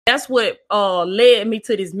That's what led me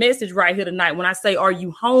to this message right here tonight. When I say, are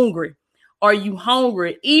you hungry? Are you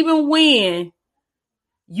hungry? Even when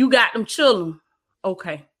you got them children.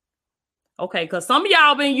 Okay. Because some of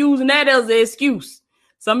y'all been using that as an excuse.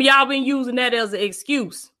 Some of y'all been using that as an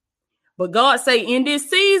excuse. But God say in this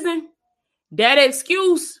season, that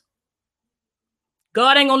excuse,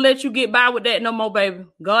 God ain't gonna let you get by with that no more, baby.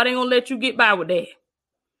 God ain't gonna let you get by with that.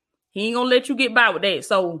 He ain't gonna let you get by with that.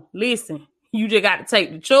 So listen, you just got to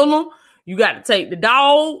take the children. You got to take the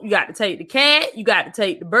dog. You got to take the cat. You got to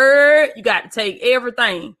take the bird. You got to take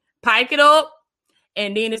everything. Pike it up.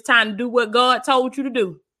 And then it's time to do what God told you to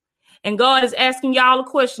do. And God is asking y'all a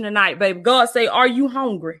question tonight, baby. God say, are you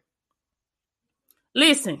hungry?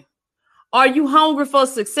 Listen, are you hungry for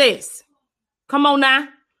success? Come on now.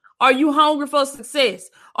 Are you hungry for success?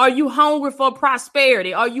 Are you hungry for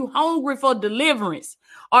prosperity? Are you hungry for deliverance?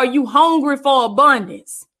 Are you hungry for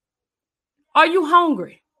abundance? Are you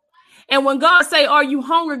hungry? And when God say, are you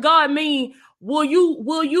hungry? God mean, will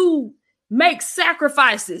you make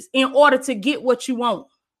sacrifices in order to get what you want?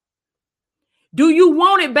 Do you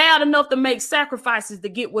want it bad enough to make sacrifices to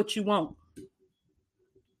get what you want?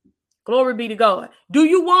 Glory be to God. Do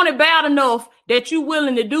you want it bad enough that you're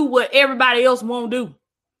willing to do what everybody else won't do?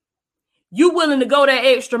 You willing to go that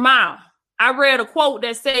extra mile. I read a quote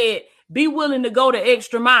that said, be willing to go the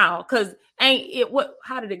extra mile. Because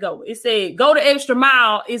how did it go? It said, go the extra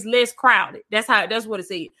mile is less crowded. That's what it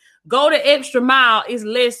said. Go the extra mile is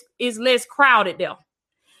less crowded there.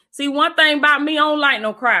 See, one thing about me, I don't like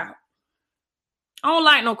no crowd. I don't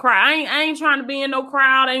like no crowd. I ain't trying to be in no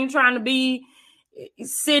crowd. I ain't trying to be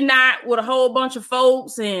sitting out with a whole bunch of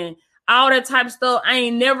folks and all that type of stuff. I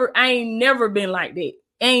ain't never been like that.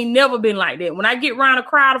 Ain't never been like that. When I get around a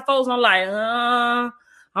crowd of folks, I'm like,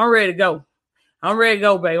 I'm ready to go. I'm ready to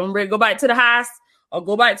go, babe. I'm ready to go back to the house or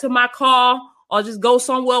go back to my car or just go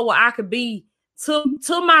somewhere where I could be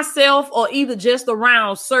to myself or either just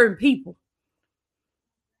around certain people.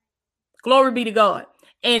 Glory be to God.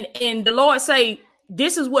 And the Lord say,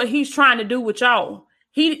 this is what he's trying to do with y'all.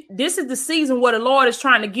 This is the season where the Lord is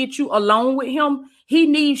trying to get you alone with him. He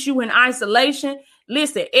needs you in isolation.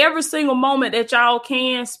 Listen, every single moment that y'all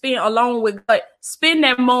can spend alone with God, spend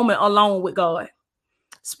that moment alone with God.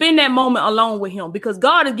 Spend that moment alone with him because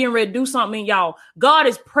God is getting ready to do something in y'all. God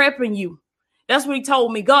is prepping you. That's what he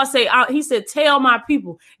told me. God said, he said, tell my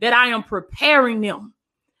people that I am preparing them.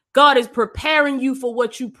 God is preparing you for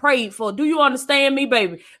what you prayed for. Do you understand me,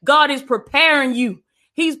 baby? God is preparing you.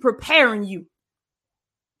 He's preparing you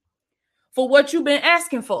for what you've been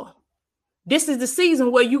asking for. This is the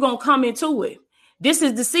season where you're going to come into it. This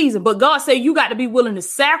is the season. But God said you got to be willing to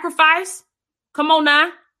sacrifice. Come on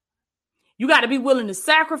now. You got to be willing to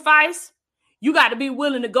sacrifice. You got to be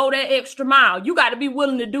willing to go that extra mile. You got to be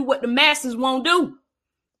willing to do what the masses won't do.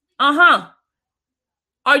 Are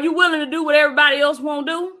you willing to do what everybody else won't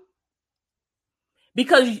do?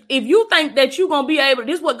 Because if you think that you're going to be able,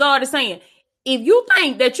 this is what God is saying. If you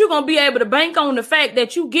think that you're going to be able to bank on the fact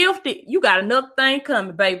that you gifted, you got another thing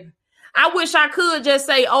coming, baby. I wish I could just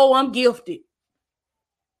say, oh, I'm gifted.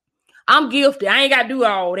 I'm gifted. I ain't got to do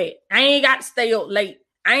all that. I ain't got to stay up late.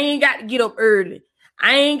 I ain't got to get up early.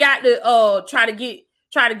 I ain't got to try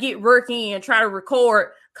to get work in, try to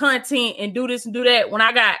record content and do this and do that. When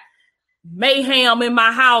I got mayhem in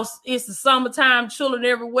my house, it's the summertime, children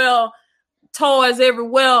everywhere. Toys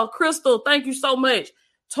everywhere. Crystal, thank you so much.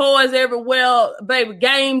 Toys everywhere, baby.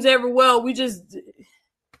 Games everywhere. We just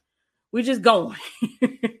going.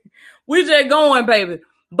 We just going, baby.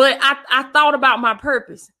 But I thought about my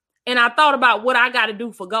purpose and I thought about what I got to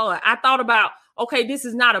do for God. I thought about, okay, this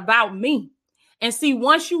is not about me. And see,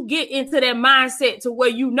 once you get into that mindset to where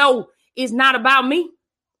you know it's not about me,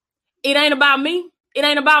 it ain't about me. It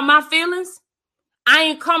ain't about my feelings. I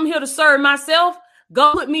ain't come here to serve myself.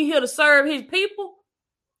 God put me here to serve his people.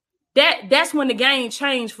 That's when the game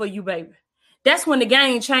changed for you, baby. That's when the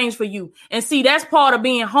game changed for you. And see, that's part of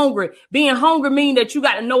being hungry. Being hungry means that you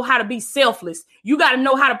got to know how to be selfless. You got to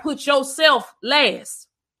know how to put yourself last.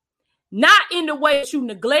 Not in the way that you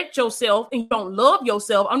neglect yourself and you don't love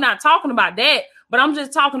yourself. I'm not talking about that, but I'm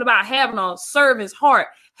just talking about having a servant's heart,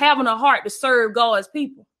 having a heart to serve God's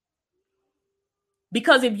people.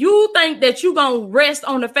 Because if you think that you're going to rest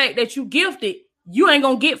on the fact that you gifted, you ain't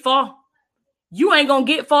going to get far. You ain't going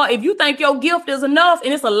to get far. If you think your gift is enough,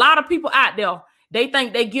 and it's a lot of people out there, they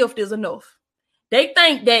think their gift is enough. They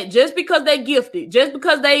think that just because they gifted, just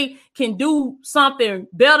because they can do something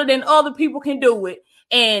better than other people can do it,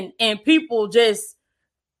 and people just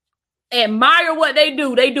admire what they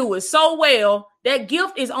do it so well, that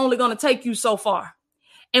gift is only going to take you so far.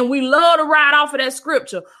 And we love to ride off of that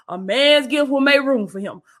scripture. A man's gift will make room for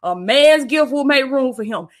him. A man's gift will make room for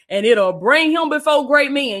him. And it'll bring him before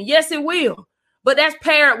great men. Yes, it will. But that's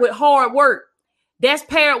paired with hard work. That's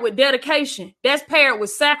paired with dedication. That's paired with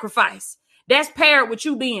sacrifice. That's paired with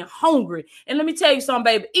you being hungry. And let me tell you something,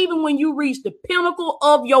 baby. Even when you reach the pinnacle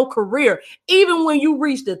of your career, even when you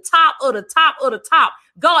reach the top of the top of the top,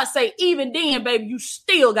 God say, even then, baby, you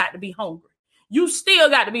still got to be hungry. You still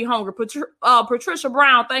got to be hungry. Patricia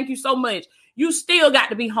Brown, thank you so much. You still got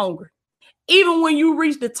to be hungry. Even when you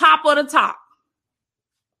reach the top of the top.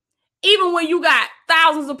 Even when you got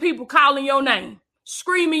thousands of people calling your name,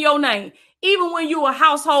 screaming your name. Even when you a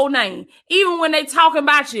household name. Even when they talking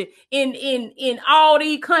about you in all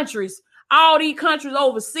these countries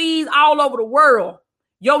overseas, all over the world.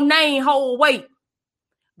 Your name hold weight.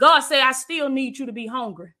 God said, I still need you to be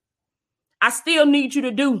hungry. I still need you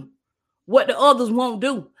to do what the others won't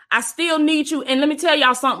do. I still need you. And let me tell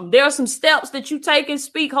y'all something. There are some steps that you taking.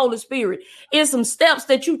 Speak, Holy Spirit. It's some steps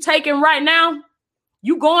that you taking right now.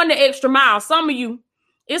 You going the extra mile. Some of you,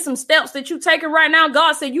 it's some steps that you taking right now.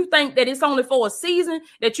 God said you think that it's only for a season,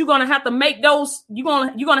 that you're going to have to make those. You're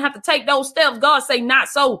going to have to take those steps. God say not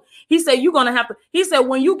so. He said you're going to have to. He said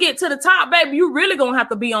when you get to the top, baby, you really going to have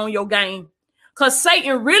to be on your game. Because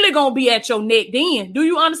Satan really going to be at your neck then. Do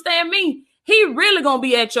you understand me? He really going to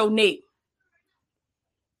be at your neck.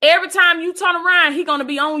 Every time you turn around, he's going to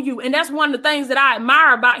be on you. And that's one of the things that I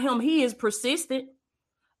admire about him. He is persistent.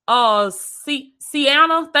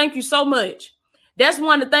 Sienna, thank you so much. That's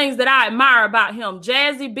one of the things that I admire about him.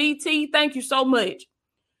 Jazzy BT, thank you so much.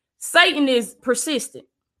 Satan is persistent.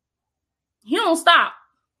 He don't stop.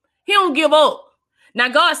 He don't give up. Now,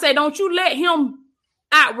 God said, don't you let him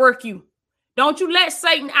outwork you. Don't you let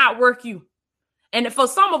Satan outwork you. And for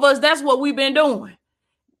some of us, that's what we've been doing.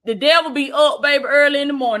 The devil be up, baby, early in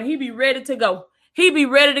the morning. He be ready to go. He be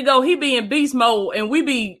ready to go. He be in beast mode. And we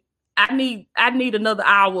be, I need another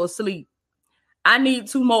hour of sleep. I need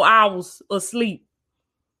 2 more hours of sleep.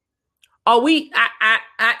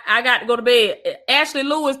 I got to go to bed. Ashley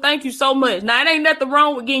Lewis, thank you so much. Now, it ain't nothing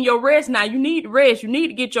wrong with getting your rest. Now, you need to rest. You need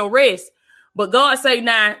to get your rest. But God say,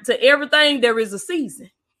 now, to everything, there is a season.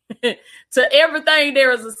 To everything,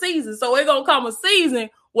 there is a season. So it's going to come a season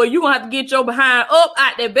where you're going to have to get your behind up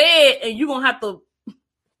out that bed and you're going to have to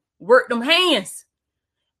work them hands.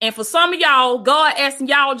 And for some of y'all, God asking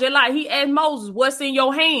y'all just like he asked Moses, what's in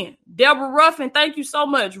your hand? Deborah Ruffin, thank you so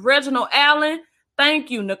much. Reginald Allen,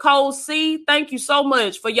 thank you. Nicole C, thank you so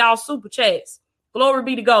much for y'all super chats. Glory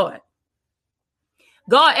be to God.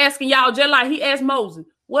 God asking y'all just like he asked Moses,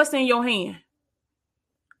 what's in your hand?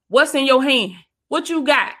 What's in your hand? What you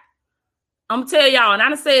got? I'm going to tell y'all, and I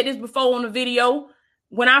done said this before on the video.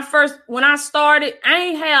 When I started, I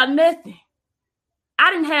ain't have nothing.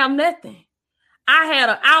 I didn't have nothing. I had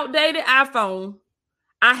an outdated iPhone.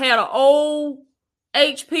 I had an old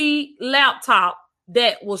HP laptop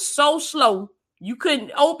that was so slow, you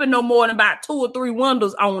couldn't open no more than about 2 or 3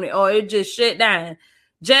 windows on it, or it just shut down.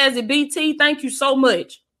 Jazzy BT, thank you so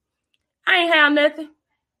much. I ain't have nothing,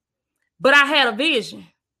 but I had a vision.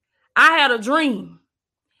 I had a dream.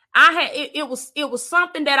 It was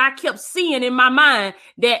something that I kept seeing in my mind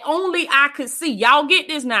that only I could see. Y'all get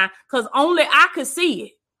this now, because only I could see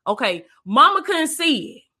it. Okay. Mama couldn't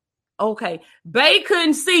see it. Okay. Bae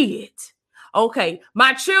couldn't see it. Okay.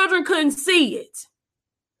 My children couldn't see it.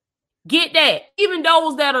 Get that. Even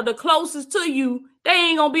those that are the closest to you, they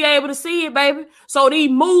ain't gonna be able to see it, baby. So these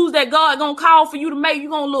moves that God gonna call for you to make,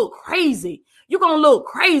 you're gonna look crazy. You're going to look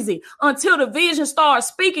crazy until the vision starts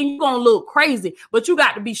speaking. You're going to look crazy, but you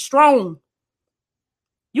got to be strong.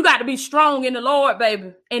 You got to be strong in the Lord,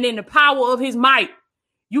 baby, and in the power of his might.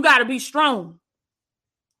 You got to be strong,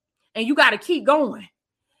 and you got to keep going.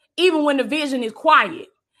 Even when the vision is quiet,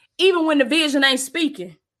 even when the vision ain't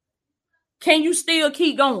speaking, can you still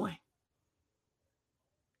keep going?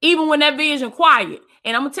 Even when that vision quiet.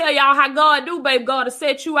 And I'm going to tell y'all how God do, baby. God will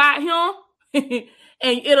set you out here.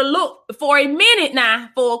 And it'll look for a minute now,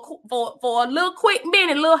 for a little quick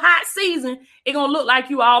minute, little hot season, it's going to look like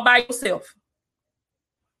you all by yourself.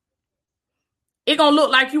 It's going to look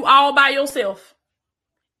like you all by yourself.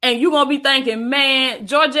 And you're going to be thinking, man,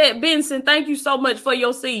 Georgette Benson, thank you so much for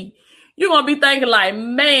your seed. You're going to be thinking like,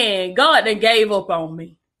 man, God done gave up on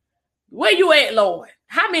me. Where you at, Lord?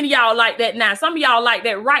 How many of y'all like that now? Some of y'all like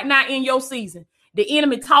that right now in your season. The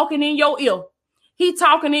enemy talking in your ear. He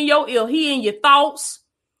talking in your ear. He in your thoughts.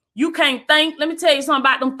 You can't think. Let me tell you something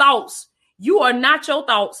about them thoughts. You are not your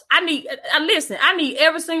thoughts. I need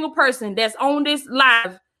every single person that's on this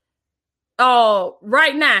live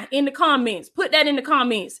right now in the comments. Put that in the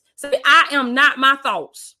comments. Say, I am not my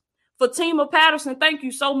thoughts. Fatima Patterson, thank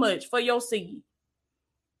you so much for your seed.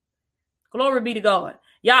 Glory be to God.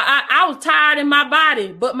 Y'all, I was tired in my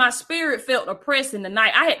body, but my spirit felt oppressed in the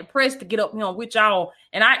night. I had to press to get up here with y'all,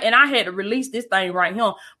 and I had to release this thing right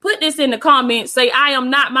here. Put this in the comments. Say, I am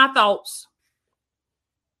not my thoughts.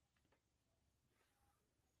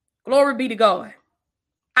 Glory be to God.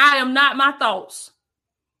 I am not my thoughts.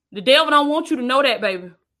 The devil don't want you to know that,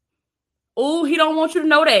 baby. Oh, he don't want you to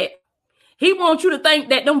know that. He wants you to think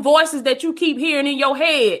that them voices that you keep hearing in your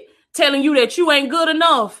head telling you that you ain't good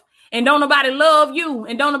enough and don't nobody love you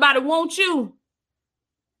and don't nobody want you.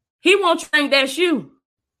 He wants you to think that's you.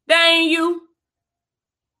 That ain't you.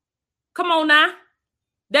 Come on now.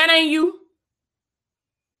 That ain't you.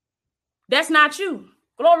 That's not you.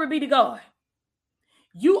 Glory be to God.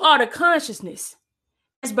 You are the consciousness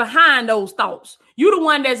that's behind those thoughts. You the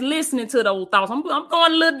one that's listening to those thoughts. I'm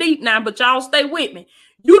going a little deep now, but y'all stay with me.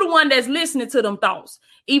 You the one that's listening to them thoughts.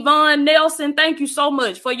 Yvonne Nelson, thank you so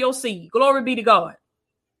much for your seed. Glory be to God.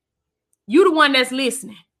 You the one that's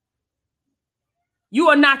listening. You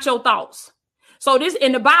are not your thoughts. So this,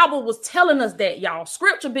 and the Bible was telling us that, y'all.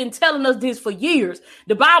 Scripture been telling us this for years.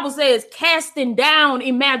 The Bible says casting down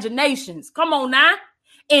imaginations. Come on now.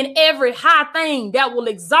 And every high thing that will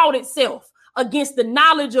exalt itself against the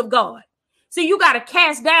knowledge of God. See, you got to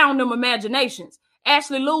cast down them imaginations.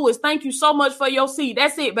 Ashley Lewis, thank you so much for your seed.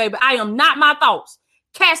 That's it, baby. I am not my thoughts.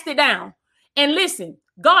 Cast it down. And listen,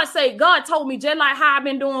 God told me just like how I've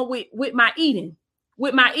been doing with my eating.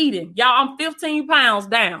 Y'all, I'm 15 pounds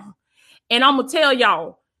down. And I'm going to tell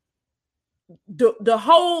y'all, the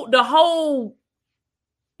whole,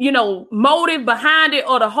 motive behind it,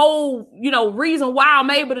 or the whole, reason why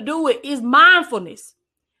I'm able to do it is mindfulness.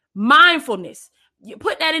 Mindfulness. You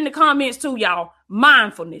put that in the comments too, y'all.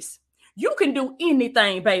 Mindfulness. You can do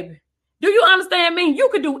anything, baby. Do you understand me? You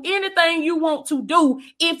can do anything you want to do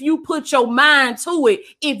if you put your mind to it,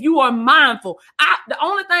 if you are mindful. The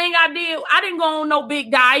only thing I did, I didn't go on no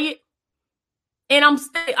big diet, and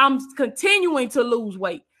I'm continuing to lose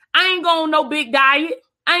weight. I ain't going on no big diet.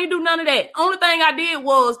 I ain't do none of that. Only thing I did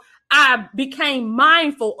was I became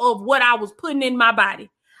mindful of what I was putting in my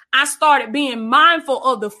body. I started being mindful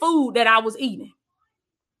of the food that I was eating.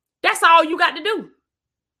 That's all you got to do.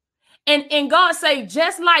 And God say,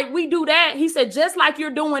 just like we do that, he said, just like you're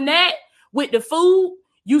doing that with the food,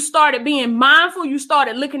 you started being mindful. You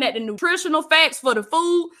started looking at the nutritional facts for the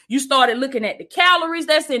food. You started looking at the calories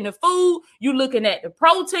that's in the food. You looking at the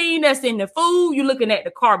protein that's in the food. You looking at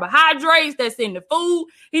the carbohydrates that's in the food.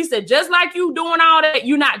 He said, just like you doing all that,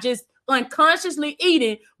 you're not just unconsciously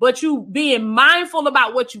eating, but you being mindful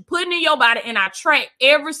about what you putting in your body. And I track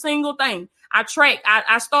every single thing.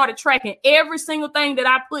 I started tracking every single thing that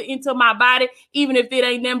I put into my body, even if it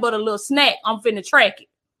ain't nothing but a little snack, I'm finna track it.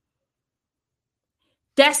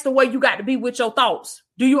 That's the way you got to be with your thoughts.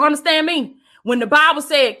 Do you understand me? When the Bible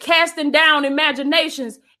said casting down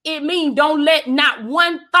imaginations, it means don't let not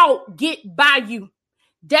one thought get by you.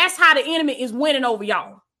 That's how the enemy is winning over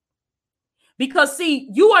y'all. Because see,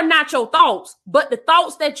 you are not your thoughts, but the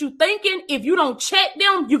thoughts that you thinking, if you don't check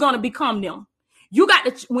them, you're going to become them. You got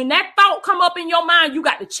to, when that thought come up in your mind, you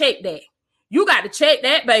got to check that. You got to check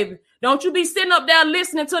that, baby. Don't you be sitting up there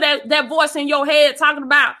listening to that voice in your head talking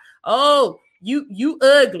about, oh, you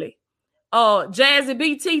ugly. Jazzy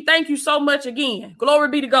BT, thank you so much again. Glory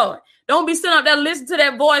be to God. Don't be sitting up there listening to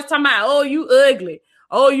that voice talking about, oh, you ugly.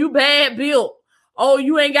 Oh, you bad built. Oh,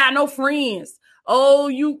 you ain't got no friends. Oh,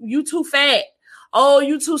 you too fat. Oh,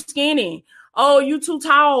 you too skinny. Oh, you too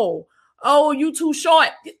tall. Oh, you too short.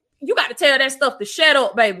 You got to tell that stuff to shut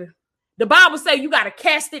up, baby. The Bible says you got to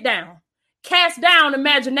cast it down. Cast down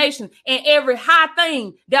imagination and every high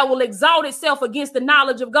thing that will exalt itself against the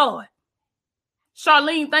knowledge of God.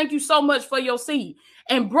 Charlene, thank you so much for your seed.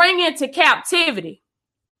 And bring into captivity.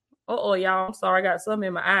 Uh-oh, y'all. I'm sorry. I got something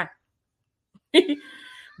in my eye.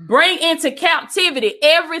 Bring into captivity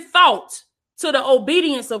every thought to the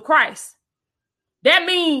obedience of Christ. That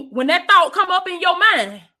means when that thought come up in your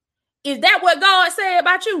mind, is that what God said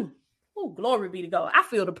about you? Oh, glory be to God. I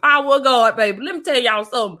feel the power of God, baby. Let me tell y'all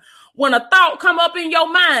something. When a thought come up in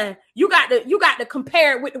your mind, you got to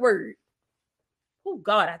compare it with the word. Oh,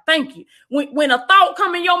 God, I thank you. When a thought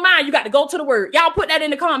come in your mind, you got to go to the word. Y'all put that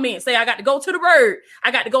in the comments. Say, I got to go to the word.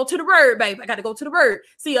 I got to go to the word, baby. I got to go to the word.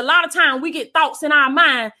 See, a lot of time we get thoughts in our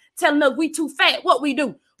mind telling us we too fat. What we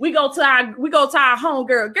do? We go to our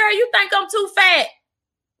homegirl. Girl, you think I'm too fat?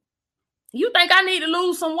 You think I need to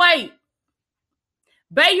lose some weight?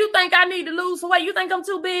 Babe, you think I need to lose some weight? You think I'm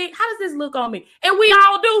too big? How does this look on me? And we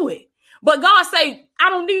all do it. But God say, I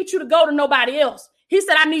don't need you to go to nobody else. He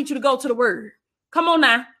said, I need you to go to the word. Come on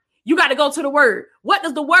now. You got to go to the word. What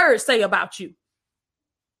does the word say about you?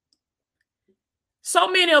 So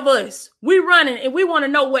many of us, we running and we want to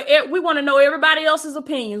know we want to know everybody else's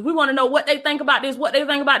opinions. We want to know what they think about this, what they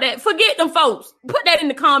think about that. Forget them folks. Put that in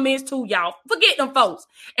the comments too, y'all. Forget them folks.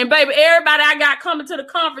 And baby, everybody I got coming to the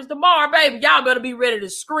conference tomorrow, baby, y'all better be ready to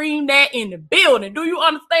scream that in the building. Do you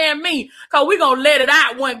understand me? Because we're going to let it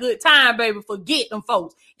out one good time, baby. Forget them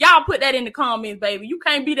folks. Y'all put that in the comments, baby. You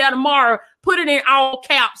can't be there tomorrow. Put it in all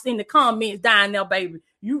caps in the comments down there, baby.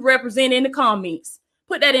 You represent in the comments.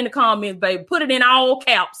 Put that in the comments, baby. Put it in all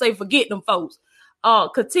caps. Say, forget them folks.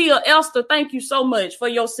 Katia Esther, thank you so much for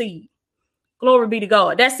your seed. Glory be to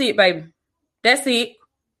God. That's it, baby. That's it.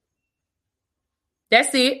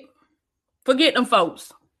 That's it. Forget them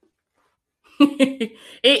folks.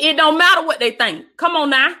 it don't matter what they think. Come on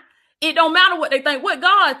now. It don't matter what they think. What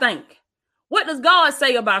God think. What does God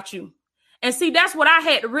say about you? And see, that's what I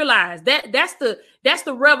had to realize. That's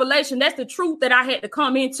the revelation. That's the truth that I had to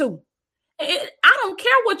come into. I don't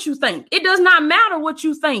care what you think. It does not matter what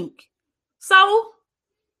you think. So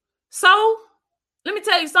let me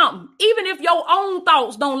tell you something. Even if your own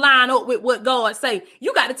thoughts don't line up with what God say,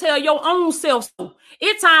 you got to tell your own self so.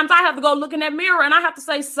 At times I have to go look in that mirror and I have to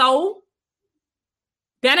say, so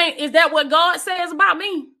is that what God says about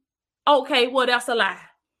me? Okay, well, that's a lie.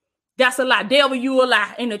 That's a lie. Devil, you a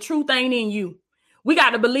lie. And the truth ain't in you. We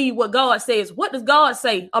got to believe what God says. What does God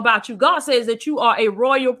say about you? God says that you are a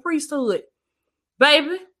royal priesthood.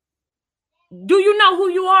 Baby, do you know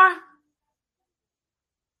who you are?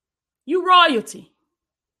 You royalty.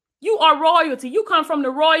 You are royalty. You come from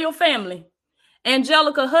the royal family.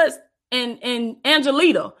 Angelica Hudson and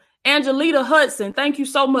Angelita Hudson, thank you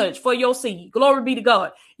so much for your seed. Glory be to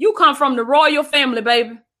God. You come from the royal family,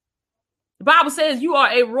 baby. The Bible says you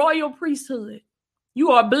are a royal priesthood.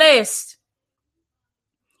 You are blessed.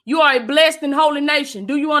 You are a blessed and holy nation.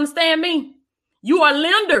 Do you understand me? You are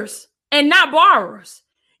lenders and not borrowers.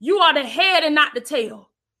 You are the head and not the tail.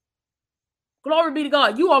 Glory be to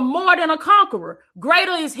God. You are more than a conqueror.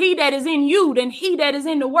 Greater is he that is in you than he that is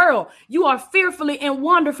in the world. You are fearfully and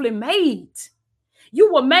wonderfully made.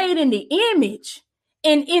 You were made in the image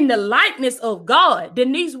and in the likeness of God.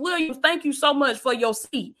 Denise Williams, thank you so much for your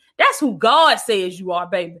seed. That's who God says you are,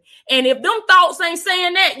 baby. And if them thoughts ain't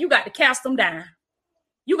saying that, you got to cast them down.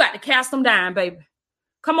 You got to cast them down, baby.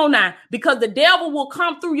 Come on now, because the devil will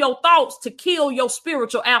come through your thoughts to kill your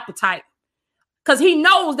spiritual appetite. Because he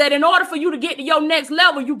knows that in order for you to get to your next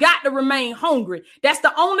level, you got to remain hungry. That's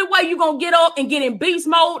the only way you're going to get up and get in beast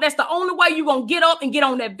mode. That's the only way you're going to get up and get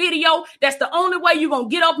on that video. That's the only way you're going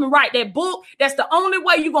to get up and write that book. That's the only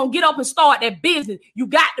way you're going to get up and start that business. You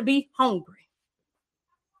got to be hungry.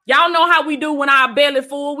 Y'all know how we do when our belly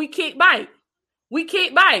full. We kick bite. We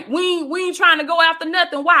kick bite. We ain't trying to go after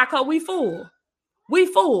nothing. Why? Because we full. We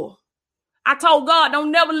full. I told God,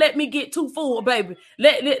 don't never let me get too full, baby.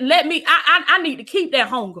 Let me, I need to keep that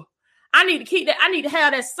hunger. I need to keep that. I need to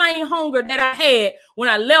have that same hunger that I had when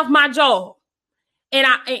I left my job. And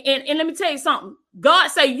let me tell you something. God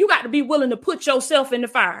say you got to be willing to put yourself in the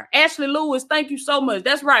fire. Ashley Lewis, thank you so much.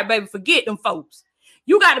 That's right, baby. Forget them folks.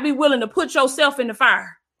 You got to be willing to put yourself in the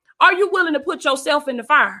fire. Are you willing to put yourself in the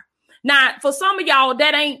fire? Now, for some of y'all,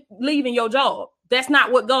 that ain't leaving your job. That's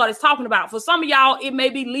not what God is talking about. For some of y'all, it may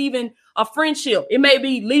be leaving a friendship. It may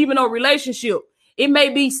be leaving a relationship. It may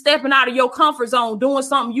be stepping out of your comfort zone, doing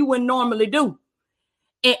something you wouldn't normally do.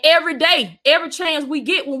 And every day, every chance we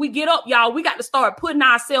get when we get up, y'all, we got to start putting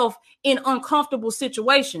ourselves in uncomfortable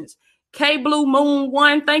situations. K Blue Moon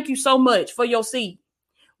 1, thank you so much for your seed.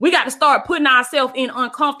 We got to start putting ourselves in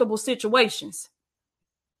uncomfortable situations.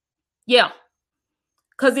 Yeah.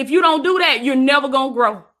 Because if you don't do that, you're never going to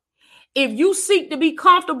grow. If you seek to be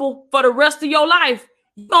comfortable for the rest of your life,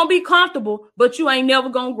 you're going to be comfortable, but you ain't never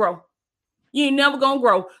going to grow. You ain't never going to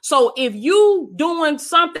grow. So if you doing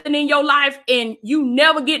something in your life and you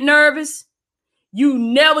never get nervous, you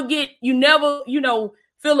never,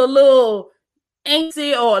 feel a little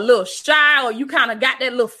antsy or a little shy, or you kind of got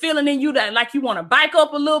that little feeling in you that like you want to bike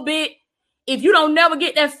up a little bit. If you don't never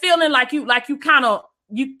get that feeling like you kind of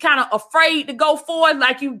afraid to go forward,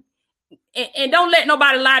 like you, and don't let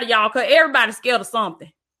nobody lie to y'all, because everybody's scared of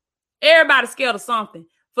something. Everybody's scared of something.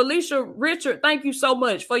 Felicia Richard, thank you so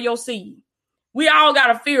much for your seed. We all got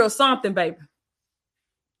a fear of something, baby.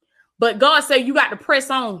 But God said you got to press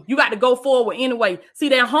on. You got to go forward anyway. See,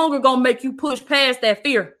 that hunger going to make you push past that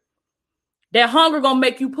fear. That hunger going to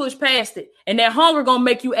make you push past it. And that hunger going to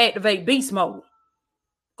make you activate beast mode.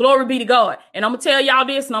 Glory be to God. And I'm going to tell y'all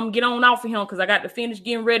this, and I'm going to get on off of him because I got to finish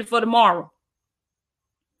getting ready for tomorrow.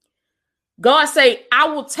 God say, I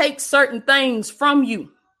will take certain things from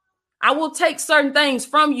you. I will take certain things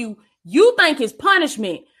from you. You think it's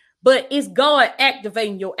punishment, but it's God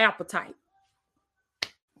activating your appetite.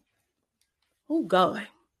 Oh, God.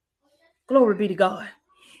 Glory be to God.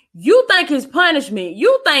 You think it's punishment.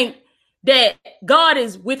 You think that God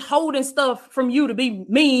is withholding stuff from you to be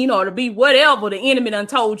mean or to be whatever the enemy done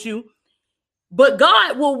told you. But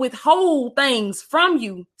God will withhold things from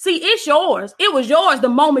you. See, it's yours. It was yours the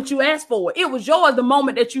moment you asked for it. It was yours the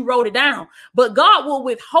moment that you wrote it down. But God will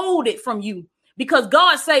withhold it from you because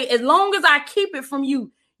God say, as long as I keep it from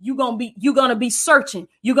you, you're going to be searching.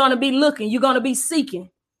 You're going to be looking. You're going to be seeking.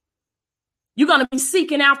 You're going to be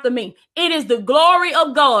seeking after me. It is the glory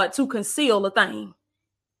of God to conceal a thing.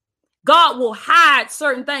 God will hide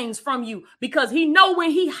certain things from you because he know when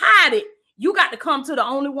he hide it, you got to come to the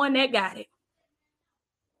only one that got it.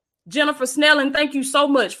 Jennifer Snelling, thank you so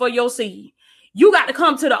much for your seed. You got to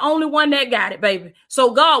come to the only one that got it, baby.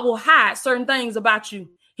 So God will hide certain things about you.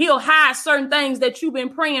 He'll hide certain things that you've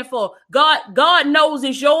been praying for. God knows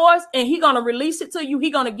it's yours and he's going to release it to you.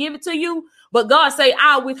 He's going to give it to you. But God say,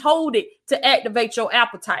 I'll withhold it to activate your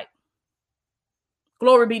appetite.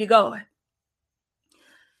 Glory be to God.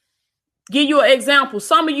 Give you an example.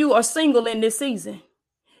 Some of you are single in this season.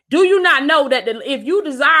 Do you not know that if you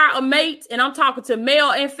desire a mate, and I'm talking to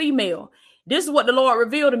male and female, this is what the Lord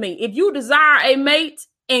revealed to me. If you desire a mate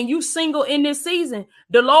and you single in this season,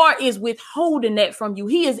 the Lord is withholding that from you.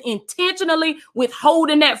 He is intentionally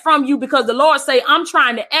withholding that from you because the Lord say, I'm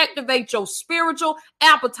trying to activate your spiritual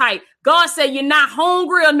appetite. God said, you're not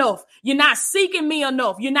hungry enough. You're not seeking me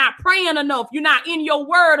enough. You're not praying enough. You're not in your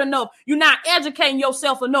word enough. You're not educating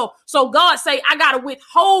yourself enough. So God say, I got to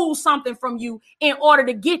withhold something from you in order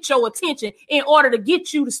to get your attention, in order to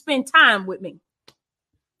get you to spend time with me.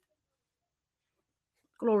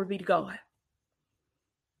 Glory be to God.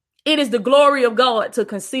 It is the glory of God to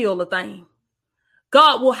conceal a thing.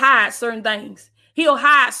 God will hide certain things. He'll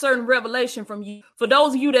hide certain revelation from you. For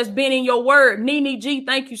those of you that's been in your word, Nene G,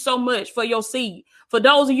 thank you so much for your seed. For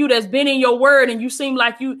those of you that's been in your word and it seems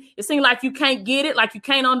like you can't get it, like you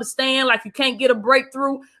can't understand, like you can't get a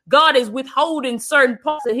breakthrough. God is withholding certain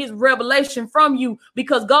parts of his revelation from you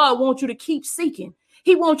because God wants you to keep seeking.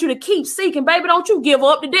 He wants you to keep seeking, baby. Don't you give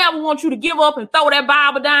up. The devil wants you to give up and throw that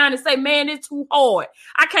Bible down and say, man, it's too hard.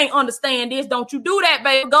 I can't understand this. Don't you do that,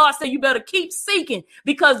 baby. God said you better keep seeking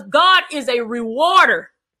because God is a rewarder.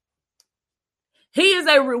 He is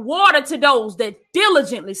a rewarder to those that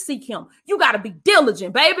diligently seek him. You got to be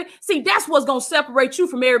diligent, baby. See, that's what's going to separate you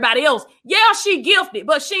from everybody else. Yeah, she gifted,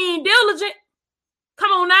 but she ain't diligent.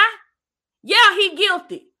 Come on now. Yeah, he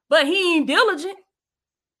gifted, but he ain't diligent.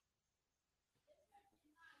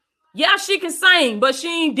 Yeah, she can sing, but she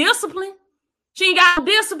ain't disciplined. She ain't got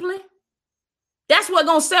discipline. That's what's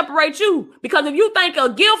going to separate you. Because if you think a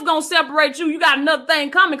gift going to separate you, you got another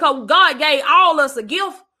thing coming because God gave all us a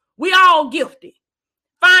gift. We all gifted.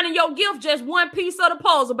 Finding your gift, just one piece of the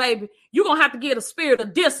puzzle, baby. You're going to have to get a spirit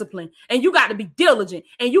of discipline and you got to be diligent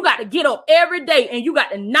and you got to get up every day and you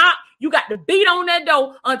got to knock. You got to beat on that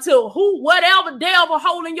door until whatever devil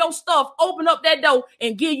holding your stuff, open up that door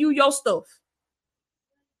and give you your stuff.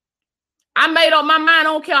 I made up my mind. I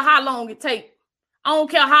don't care how long it take. I don't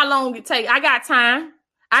care how long it take. I got time.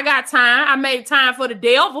 I made time for the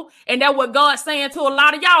devil. And that's what God's saying to a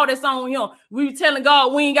lot of y'all that's on here. We telling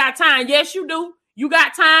God we ain't got time. Yes, you do. You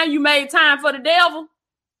got time. You made time for the devil.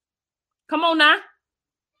 Come on now.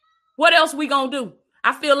 What else we gonna do?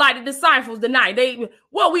 I feel like the disciples tonight.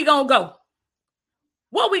 Where we gonna go?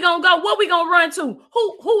 Where we gonna go? What we gonna run to?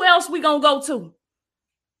 Who else we gonna go to?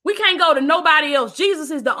 We can't go to nobody else. Jesus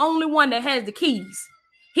is the only one that has the keys.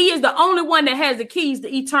 He is the only one that has the keys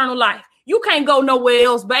to eternal life. You can't go nowhere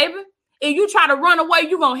else, baby. If you try to run away,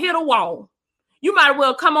 you're going to hit a wall. You might as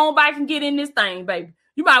well come on back and get in this thing, baby.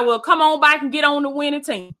 You might as well come on back and get on the winning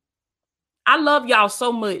team. I love y'all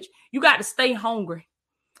so much. You got to stay hungry.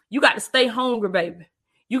 You got to stay hungry, baby.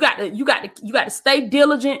 You got to stay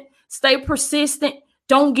diligent, stay persistent.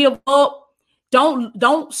 Don't give up. Don't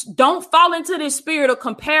fall into this spirit of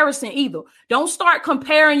comparison either. Don't start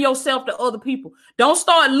comparing yourself to other people. Don't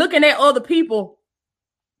start looking at other people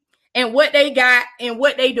and what they got and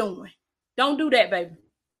what they doing. Don't do that, baby.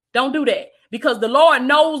 Don't do that because the Lord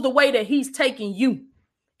knows the way that he's taking you.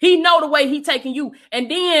 He know the way he's taking you. And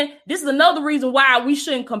then this is another reason why we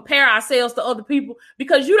shouldn't compare ourselves to other people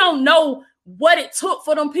because you don't know what it took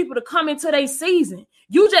for them people to come into their season.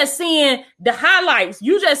 You just seeing the highlights.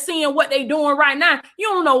 You just seeing what they doing right now. You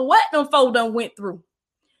don't know what them folks done went through.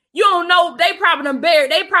 You don't know they probably done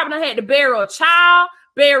had to bury a child,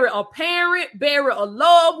 bury a parent, bury a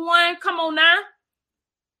loved one. Come on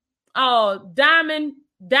now. Diamond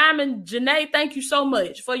Diamond Janae, thank you so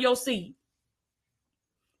much for your seed.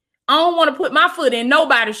 I don't want to put my foot in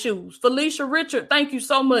nobody's shoes. Felicia Richard, thank you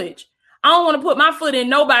so much. I don't want to put my foot in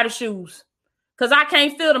nobody's shoes because I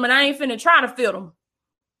can't feel them and I ain't finna try to feel them.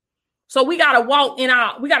 So we got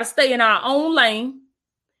to we got to stay in our own lane.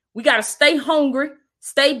 We got to stay hungry,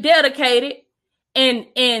 stay dedicated.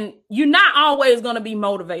 And you're not always going to be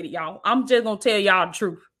motivated, y'all. I'm just going to tell y'all the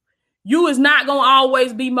truth. You is not going to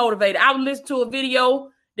always be motivated. I was listening to a video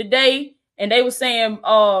today and they were saying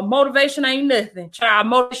motivation ain't nothing. Child,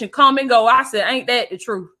 motivation come and go. I said, ain't that the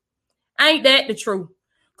truth? Ain't that the truth?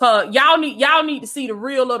 Cause y'all need to see the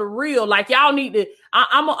real of the real. Like y'all need to,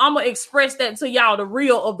 I'm gonna express that to y'all, the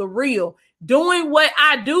real of the real. Doing what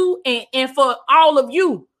I do and for all of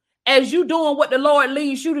you, as you doing what the Lord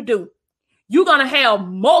leads you to do, you're gonna have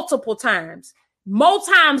multiple times, more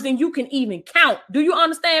times than you can even count. Do you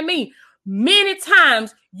understand me? Many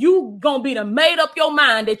times you gonna be done made up your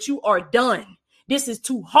mind that you are done. This is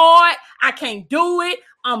too hard. I can't do it.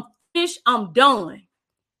 I'm finished. I'm done.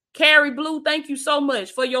 Carrie Blue, thank you so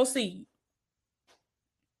much for your seed.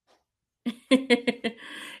 It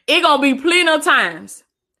gonna be plenty times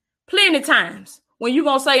when you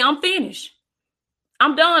gonna say, I'm finished.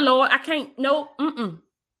 I'm done, Lord. I can't, no,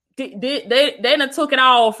 They done took it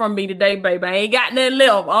all from me today, baby. I ain't got nothing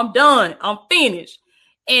left. I'm done. I'm finished.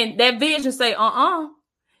 And that vision say,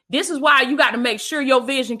 This is why you got to make sure your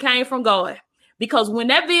vision came from God. Because when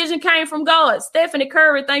that vision came from God, Stephanie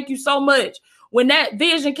Curry, thank you so much. When that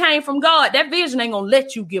vision came from God, that vision ain't going to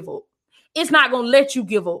let you give up. It's not going to let you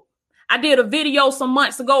give up. I did a video some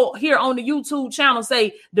months ago here on the YouTube channel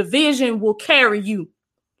say the vision will carry you.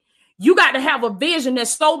 You got to have a vision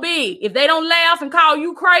that's so big. If they don't laugh and call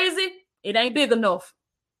you crazy, it ain't big enough.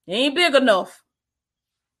 It ain't big enough.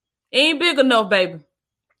 It ain't big enough, baby.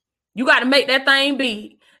 You got to make that thing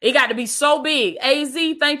big. It got to be so big. AZ,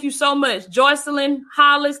 thank you so much. Joycelyn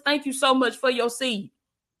Hollis, thank you so much for your seed.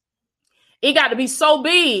 It got to be so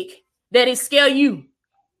big that it scare you.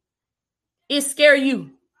 It scare you.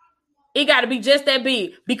 It got to be just that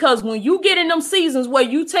big. Because when you get in them seasons where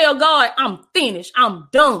you tell God, I'm finished, I'm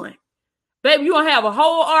done. Baby, you gonna have a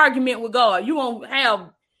whole argument with God. You gonna have,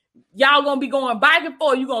 y'all gonna be going back and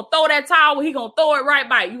forth. You gonna throw that towel, he gonna throw it right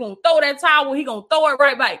back. You gonna throw that towel, he gonna throw it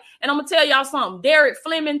right back. And I'm gonna tell y'all something. Derek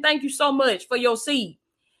Fleming, thank you so much for your seed.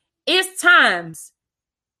 It's times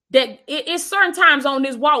that it's certain times on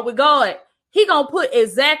this walk with God. He gonna put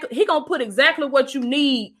exactly what you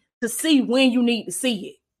need to see when you need to see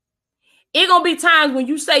it. It gonna be times when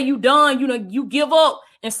you say you done, you give up,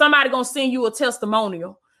 and somebody gonna send you a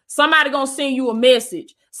testimonial. Somebody gonna send you a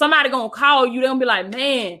message. Somebody gonna call you. They're gonna be like,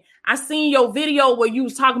 man, I seen your video where you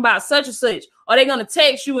was talking about such and such. Or they're gonna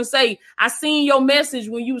text you and say, I seen your message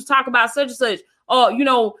when you was talking about such and such.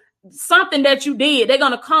 Or, something that you did. They're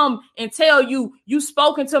gonna come and tell you, you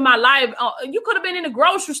spoke into my life. You could have been in the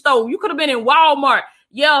grocery store. You could have been in Walmart.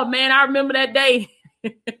 Yeah, man, I remember that day.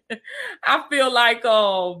 I feel like,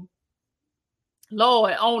 Lord,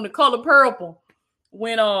 on The Color Purple,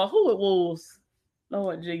 when, who it was?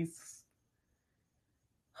 Lord Jesus.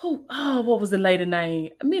 What was the lady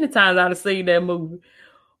name? Many times I've seen that movie.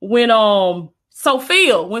 When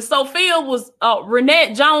Sophia was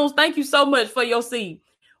Renette Jones, thank you so much for your seed.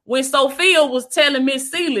 When Sophia was telling Miss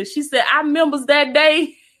Seeley, she said, I remembers that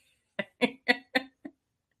day.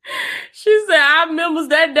 She said, I remembers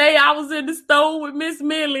that day I was in the store with Miss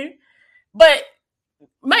Millie. But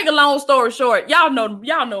make a long story short, y'all know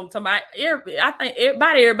what I'm talking about. I think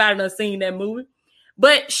everybody done seen that movie.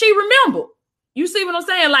 But she remembered. You see what I'm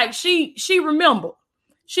saying? Like she remembered.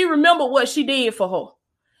 She remembered what she did for her.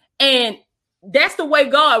 And that's the way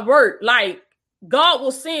God worked. Like God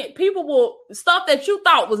will send stuff that you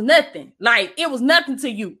thought was nothing. Like it was nothing to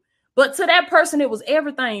you. But to that person, it was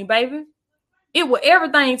everything, baby. It was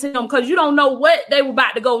everything to them because you don't know what they were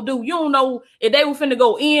about to go do. You don't know if they were finna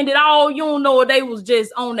go end it all. You don't know if they was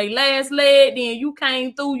just on their last leg. Then you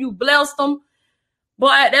came through, you blessed them.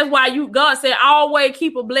 But that's why God said, always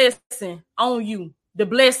keep a blessing on you to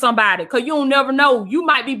bless somebody. Because you don't never know. You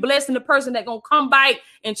might be blessing the person that going to come back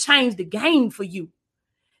and change the game for you.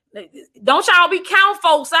 Don't y'all be count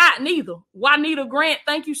folks out neither. Juanita Grant,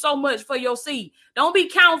 thank you so much for your seed. Don't be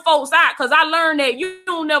count folks out because I learned that you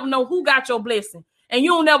don't never know who got your blessing. And you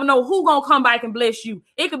don't never know who going to come back and bless you.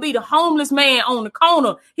 It could be the homeless man on the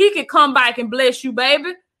corner. He could come back and bless you,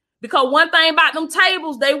 baby. Because one thing about them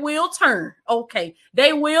tables, they will turn. Okay.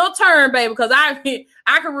 They will turn, baby. Because I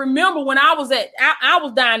can remember when I was I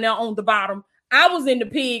was down there on the bottom. I was in the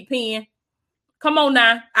pig pen. Come on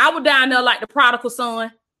now. I was down there like the prodigal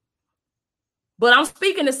son. But I'm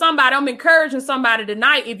speaking to somebody. I'm encouraging somebody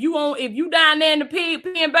tonight. If you down there in the pig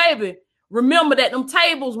pen, baby, remember that them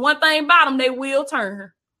tables, one thing about them, they will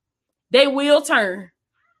turn. They will turn.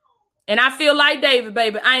 And I feel like David,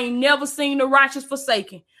 baby, I ain't never seen the righteous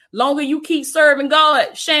forsaken. Longer you keep serving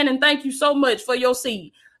God, Shannon, thank you so much for your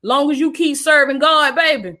seed. Long as you keep serving God,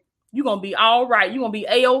 baby, you're going to be all right. You're going to be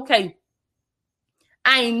A-okay.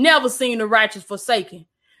 I ain't never seen the righteous forsaken,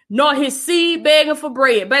 nor his seed begging for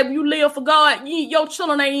bread. Baby, you live for God. Your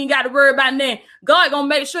children ain't got to worry about nothing. God going to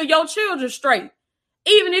make sure your children straight.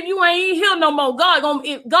 Even if you ain't here no more, God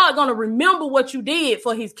gonna remember what you did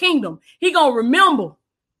for his kingdom. He gonna remember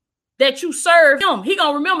that you served him. He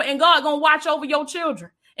gonna remember, and God gonna watch over your children.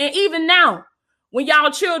 And even now, when y'all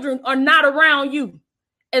children are not around you,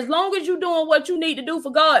 as long as you doing what you need to do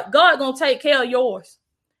for God, God gonna take care of yours.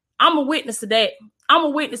 I'm a witness to that.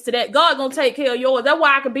 God gonna take care of yours. That's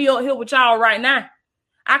why I can be up here with y'all right now.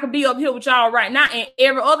 And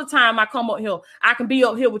every other time I come up here, I can be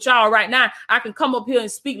up here with y'all right now. I can come up here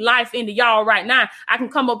and speak life into y'all right now. I can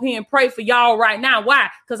come up here and pray for y'all right now. Why?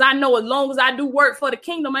 Because I know as long as I do work for the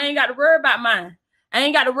kingdom, I ain't got to worry about mine. I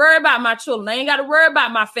ain't got to worry about my children. I ain't got to worry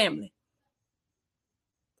about my family.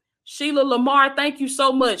 Sheila Lamar, thank you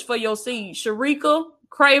so much for your seed. Sharika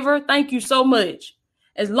Craver, thank you so much.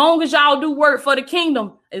 As long as y'all do work for the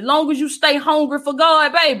kingdom, as long as you stay hungry for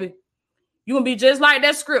God, baby, you're going to be just like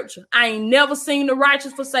that scripture. I ain't never seen the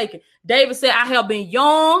righteous forsaken. David said, I have been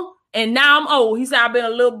young and now I'm old. He said, I've been a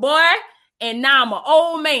little boy and now I'm an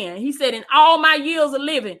old man. He said, in all my years of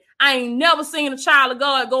living, I ain't never seen a child of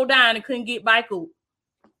God go down and couldn't get back up.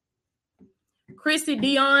 Chrissy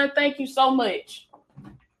Dion, thank you so much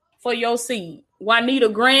for your seed. Juanita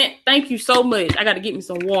Grant, thank you so much. I got to get me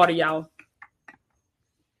some water, y'all.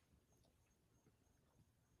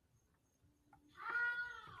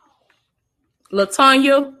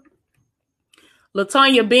 Latanya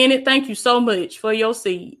Bennett, thank you so much for your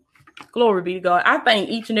seed. Glory be to God. I thank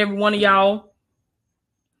each and every one of y'all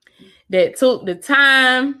that took the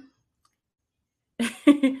time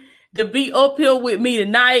to be up here with me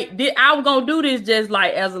tonight. I was going to do this just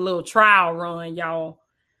like as a little trial run, y'all.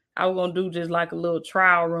 I was going to do just like a little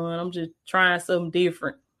trial run. I'm just trying something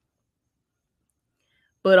different.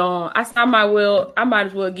 But I might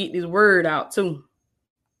as well get this word out too.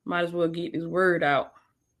 Because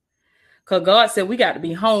God said we got to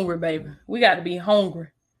be hungry, baby. We got to be hungry.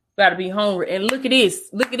 And look at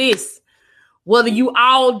this. Whether you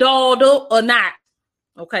all dolled up or not,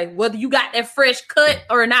 okay, whether you got that fresh cut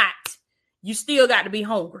or not, you still got to be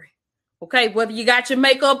hungry. Okay, whether you got your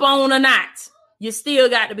makeup on or not, you still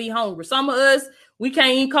got to be hungry. Some of us, we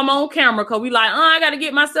can't even come on camera because we like, I got to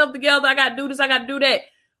get myself together. I got to do this. I got to do that.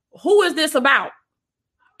 Who is this about?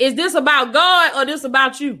 Is this about God or this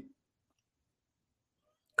about you?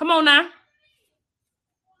 Come on now.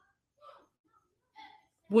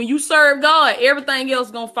 When you serve God, everything else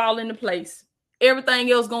going to fall into place.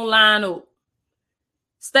 Everything else going to line up.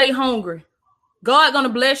 Stay hungry. God going to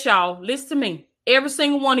bless y'all. Listen to me. Every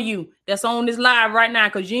single one of you that's on this live right now,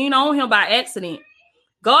 because you ain't on him by accident.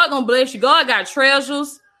 God going to bless you. God got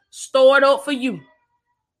treasures stored up for you.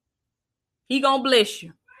 He going to bless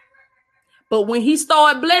you. But when he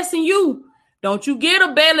start blessing you, don't you get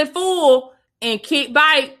a belly full and kick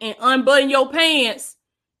back and unbutton your pants.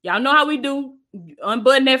 Y'all know how we do.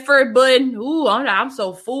 Unbutton that first button. Ooh, I'm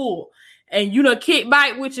so full. And you done kick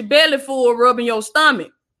back with your belly full, rubbing your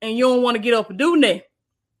stomach. And you don't want to get up and do that.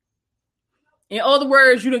 In other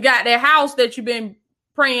words, you done got that house that you've been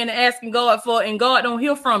praying and asking God for, and God don't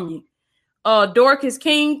hear from you. Dorcas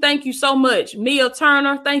King, thank you so much. Mia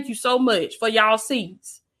Turner, thank you so much for y'all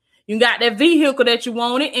seeds. You got that vehicle that you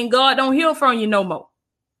wanted, and God don't hear from you no more.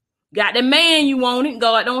 Got that man you wanted,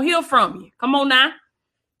 God don't hear from you. Come on now.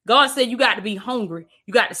 God said you got to be hungry.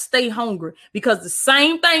 You got to stay hungry, because the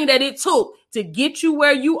same thing that it took to get you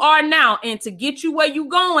where you are now and to get you where you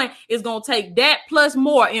going is going to take that plus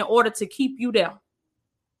more in order to keep you there.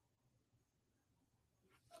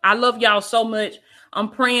 I love y'all so much. I'm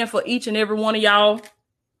praying for each and every one of y'all.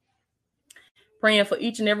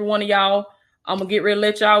 I'm going to get ready to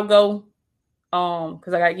let y'all go.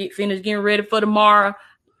 Because I got to get finished getting ready for tomorrow.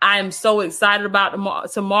 I am so excited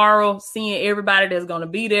about tomorrow, seeing everybody that's going to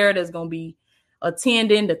be there, that's going to be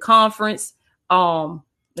attending the conference.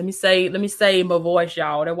 Let me save my voice,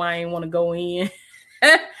 y'all. That's why I ain't want to go in.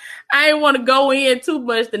 I ain't want to go in too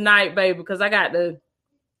much tonight, baby, because I got to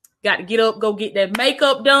get up, go get that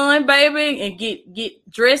makeup done, baby, and get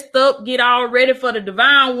dressed up, get all ready for the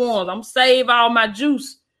divine ones. I'm save all my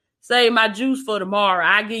juice. Save my juice for tomorrow.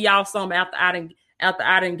 I give y'all some after I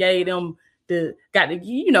done gave them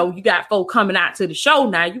you got folk coming out to the show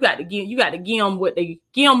now. You got to give them what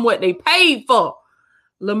they paid for.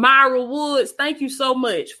 Lamira Woods, thank you so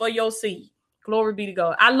much for your seed. Glory be to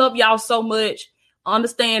God. I love y'all so much.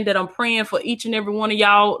 Understand that I'm praying for each and every one of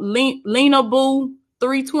y'all. Lena Boo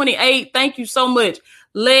 328, thank you so much.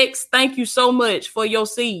 Lex, thank you so much for your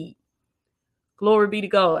seed. Glory be to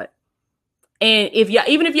God. And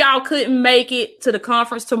even if y'all couldn't make it to the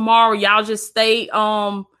conference tomorrow, y'all just stay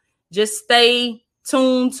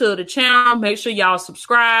tuned to the channel. Make sure y'all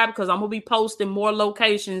subscribe, because I'm gonna be posting more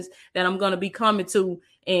locations that I'm gonna be coming to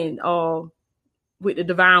and with the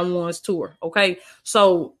Divine Ones tour. Okay,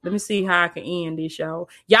 so let me see how I can end this, y'all.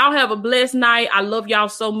 Y'all have a blessed night. I love y'all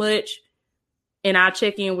so much, and I'll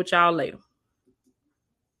check in with y'all later.